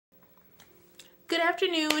Good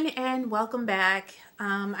afternoon and welcome back.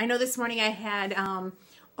 I know this morning I had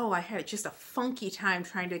just a funky time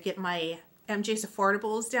trying to get my MJ's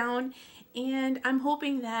Affordables down, and I'm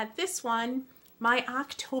hoping that this one, my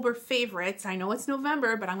October favorites, I know it's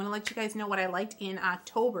November, but I'm going to let you guys know what I liked in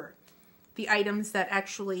October. The items that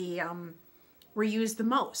actually were used the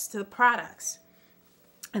most, the products.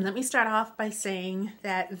 And let me start off by saying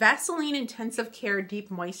that Vaseline Intensive Care Deep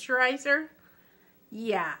Moisturizer.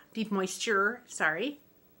 Yeah, deep moisture, sorry.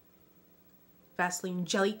 Vaseline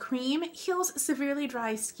Jelly Cream heals severely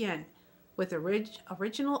dry skin with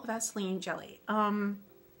original Vaseline jelly.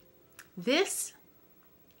 This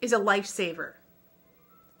is a lifesaver.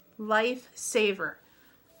 Lifesaver.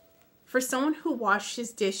 For someone who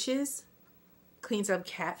washes dishes, cleans up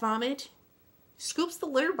cat vomit, scoops the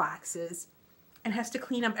litter boxes, and has to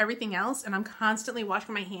clean up everything else, and I'm constantly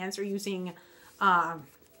washing my hands or using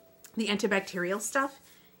the antibacterial stuff.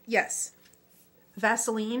 Yes,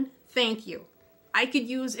 Vaseline, thank you. I could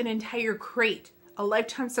use an entire crate, a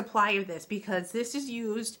lifetime supply of this, because this is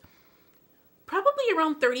used probably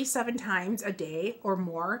around 37 times a day or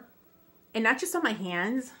more. And not just on my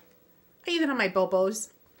hands, I use it on my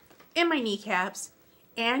bobos and my kneecaps.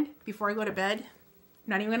 And before I go to bed, I'm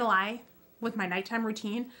not even gonna lie, with my nighttime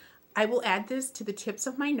routine, I will add this to the tips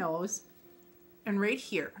of my nose and right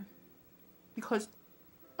here, because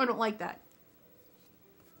I don't like that.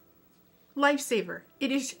 Lifesaver.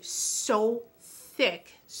 It is so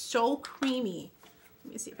thick, so creamy.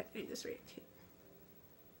 Let me see if I can do this right.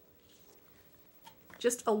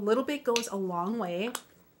 Just a little bit goes a long way.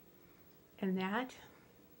 And that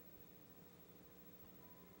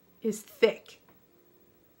is thick.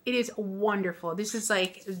 It is wonderful. This is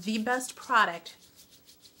like the best product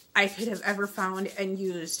I could have ever found and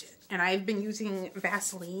used. And I've been using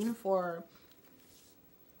Vaseline for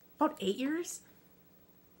about 8 years.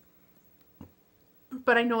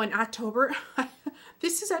 But I know in October,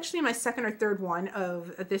 this is actually my second or third one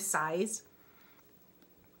of this size.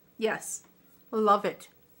 Yes, love it.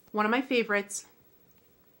 One of my favorites.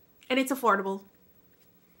 And it's affordable.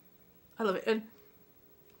 I love it. And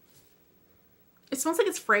it smells like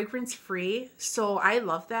it's fragrance free, so I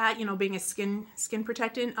love that, you know, being a skin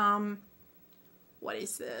protectant. What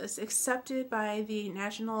is this? Accepted by the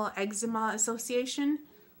National Eczema Association.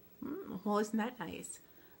 Well, isn't that nice?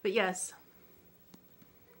 But yes,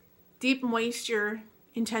 deep moisture,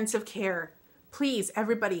 intensive care. Please,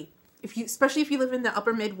 everybody, especially if you live in the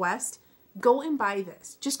upper Midwest, go and buy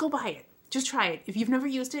this. Just go buy it. Just try it. If you've never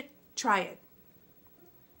used it, try it.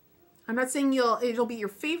 I'm not saying it'll be your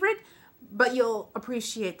favorite, but you'll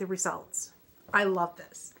appreciate the results. I love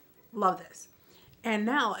this. Love this. And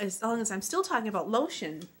now, as long as I'm still talking about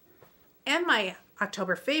lotion and my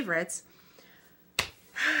October favorites,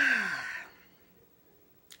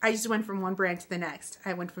 I just went from one brand to the next.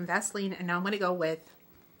 I went from Vaseline, and now I'm going to go with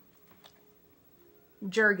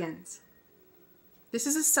Jergens. This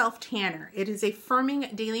is a self-tanner. It is a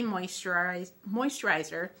firming daily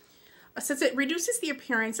moisturizer. Since it reduces the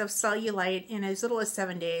appearance of cellulite in as little as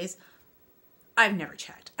 7 days, I've never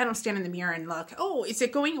checked. I don't stand in the mirror and look, oh, is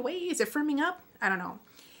it going away? Is it firming up? I don't know.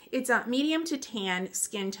 It's a medium to tan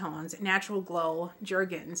skin tones, natural glow,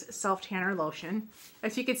 Jergens self-tanner lotion.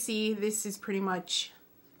 As you can see, this is pretty much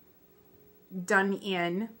done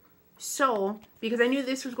in. So, because I knew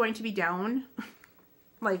this was going to be down,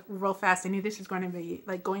 like real fast, I knew this was going to be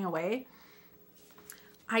like going away.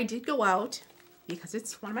 I did go out, because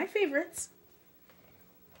it's one of my favorites.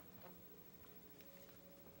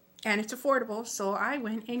 And it's affordable, so I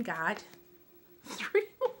went and got 3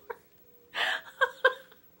 more.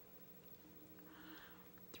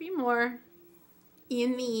 3 more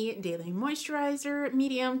in the Daily Moisturizer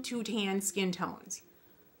medium to tan skin tones.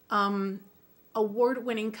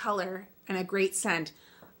 Award-winning color and a great scent.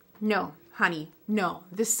 No, honey, no.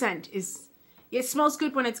 The scent it smells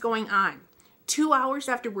good when it's going on. 2 hours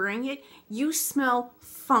after wearing it, you smell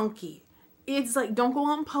funky. It's like, don't go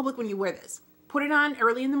out in public when you wear this. Put it on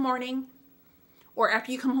early in the morning or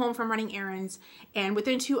after you come home from running errands, and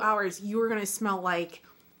within 2 hours, you are going to smell like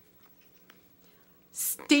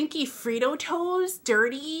stinky Frito toes,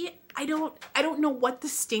 dirty. I don't know what the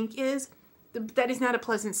stink is. That is not a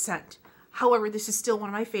pleasant scent. However, this is still one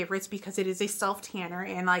of my favorites because it is a self-tanner,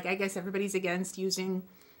 and like, I guess everybody's against using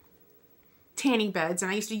tanning beds, and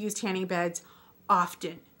I used to use tanning beds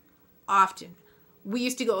often. We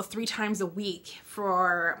used to go 3 times a week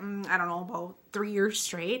for, I don't know, about 3 years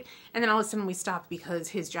straight, and then all of a sudden we stopped because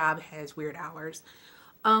his job has weird hours.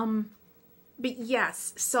 But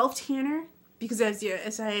yes, self-tanner, because as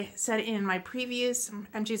I said in my previous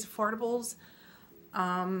MJ's Affordables,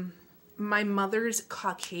 my mother's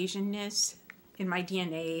Caucasianness in my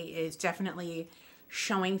DNA is definitely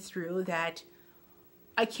showing through, that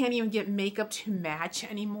I can't even get makeup to match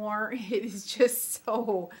anymore. It is just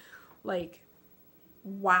so, like,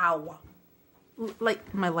 wow.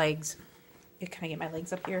 Like my legs. Can I get my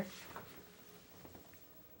legs up here?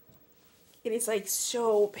 It is like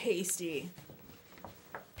so pasty.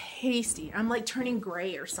 Pasty. I'm like turning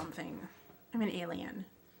gray or something. I'm an alien.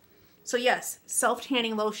 So yes,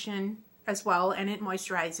 self-tanning lotion as well, and it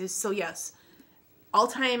moisturizes. So yes,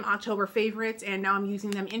 all-time October favorites, and now I'm using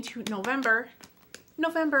them into November.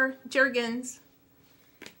 November, Jergens.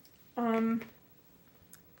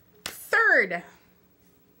 Third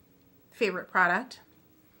favorite product,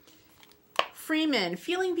 Freeman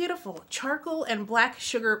Feeling Beautiful Charcoal and Black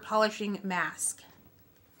Sugar Polishing Mask.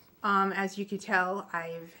 As you can tell,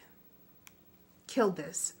 I've killed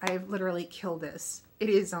this. I've literally killed this. It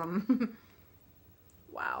is,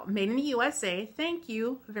 wow, made in the USA. Thank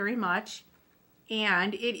you very much.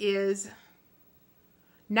 And it is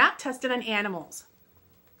not tested on animals.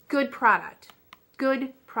 Good product.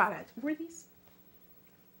 Good product. Were these?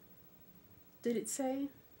 Did it say?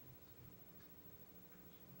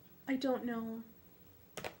 I don't know.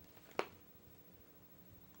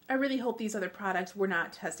 I really hope these other products were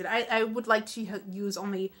not tested. I would like to use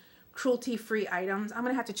only cruelty-free items. I'm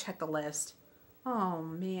going to have to check the list. Oh,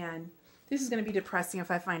 man. This is going to be depressing if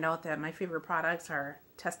I find out that my favorite products are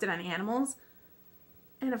tested on animals.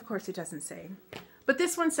 And, of course, it doesn't say. But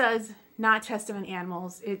this one says not tested on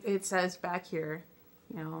animals. It says back here,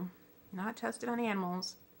 you know, not tested on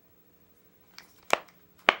animals.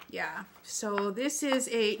 Yeah. So this is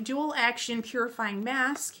a dual action purifying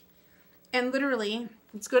mask. And literally,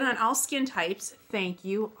 it's good on all skin types. Thank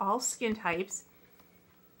you. All skin types.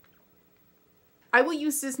 I will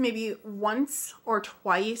use this maybe once or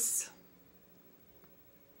twice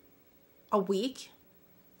a week.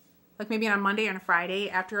 Like maybe on a Monday and a Friday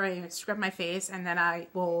after I scrub my face, and then I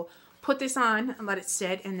will put this on and let it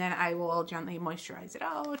sit, and then I will gently moisturize it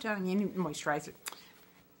out. I mean, moisturize it,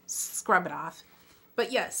 scrub it off.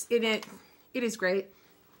 But yes, it is great.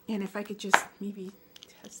 And if I could just maybe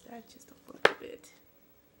test that just a little bit.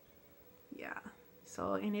 Yeah.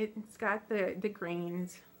 So, and it's got the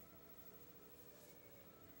grains.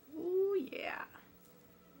 Ooh, yeah.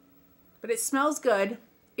 But it smells good.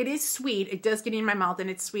 It is sweet. It does get in my mouth and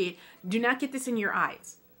it's sweet. Do not get this in your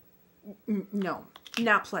eyes. No,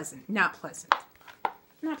 not pleasant. Not pleasant.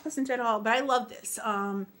 Not pleasant at all. But I love this.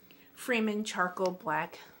 Freeman Charcoal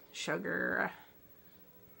Black Sugar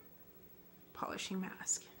Polishing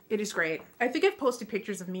Mask. It is great. I think I've posted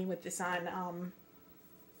pictures of me with this on,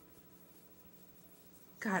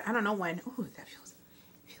 God, I don't know when. Ooh, that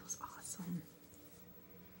feels awesome.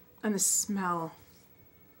 And the smell.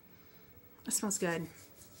 It smells good.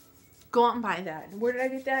 Go out and buy that. Where did I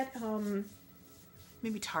get that?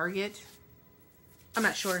 Maybe Target. I'm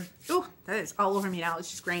not sure. Ooh, that is all over me now.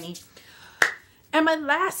 It's just grainy. And my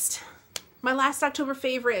last October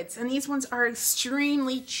favorites, and these ones are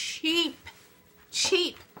extremely cheap.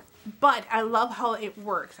 Cheap, but I love how it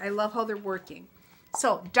works. I love how they're working.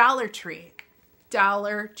 So, Dollar Tree.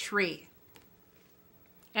 Dollar Tree.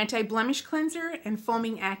 Anti-blemish cleanser and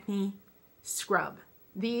foaming acne scrub.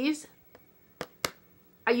 These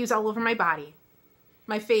I use all over my body.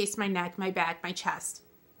 My face, my neck, my back, my chest.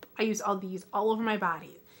 I use all these all over my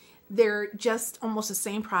body. They're just almost the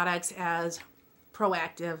same products as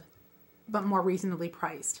Proactiv, but more reasonably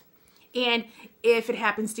priced. And if it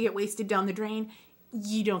happens to get wasted down the drain,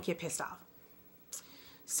 you don't get pissed off.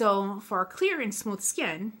 So for clear and smooth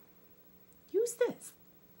skin, use this.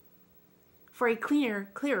 For a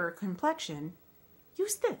clearer complexion,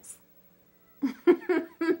 use this.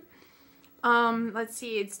 Let's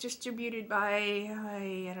see, it's distributed by,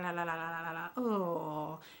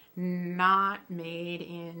 not made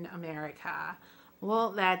in America.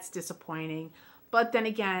 Well, that's disappointing. But then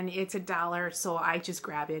again, it's $1, so I just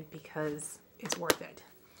grab it because it's worth it.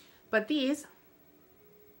 But these,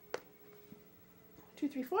 2,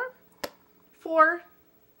 3, 4, 4,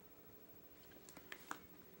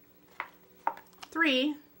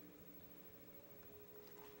 3,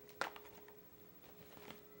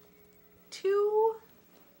 2,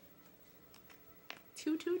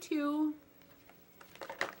 2, 2, 2,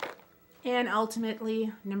 and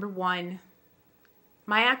ultimately, number 1,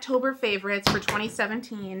 my October favorites for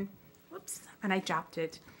 2017. Whoops, and I dropped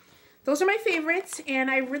it. Those are my favorites, and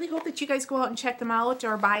I really hope that you guys go out and check them out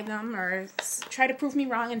or buy them or try to prove me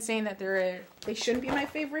wrong in saying that they shouldn't be my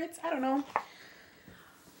favorites. I don't know.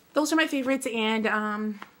 Those are my favorites, and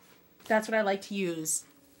that's what I like to use.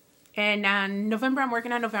 And November, I'm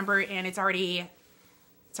working on November, and it's already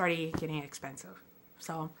getting expensive.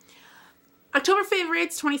 So October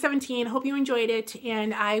favorites 2017. Hope you enjoyed it,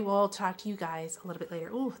 and I will talk to you guys a little bit later.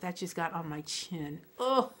 Oh, that just got on my chin.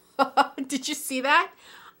 Oh, did you see that?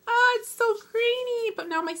 Oh, it's so grainy, but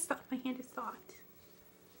now my hand is soft.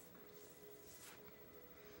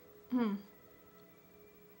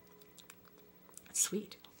 It's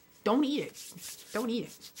sweet. Don't eat it. Don't eat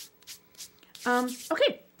it.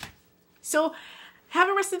 Okay. So have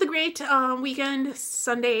a rest of the great weekend,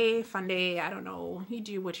 Sunday, fun day. I don't know. You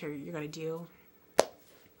do what you're gonna do.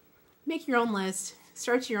 Make your own list.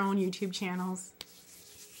 Start your own YouTube channels.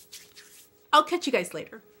 I'll catch you guys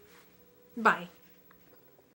later. Bye.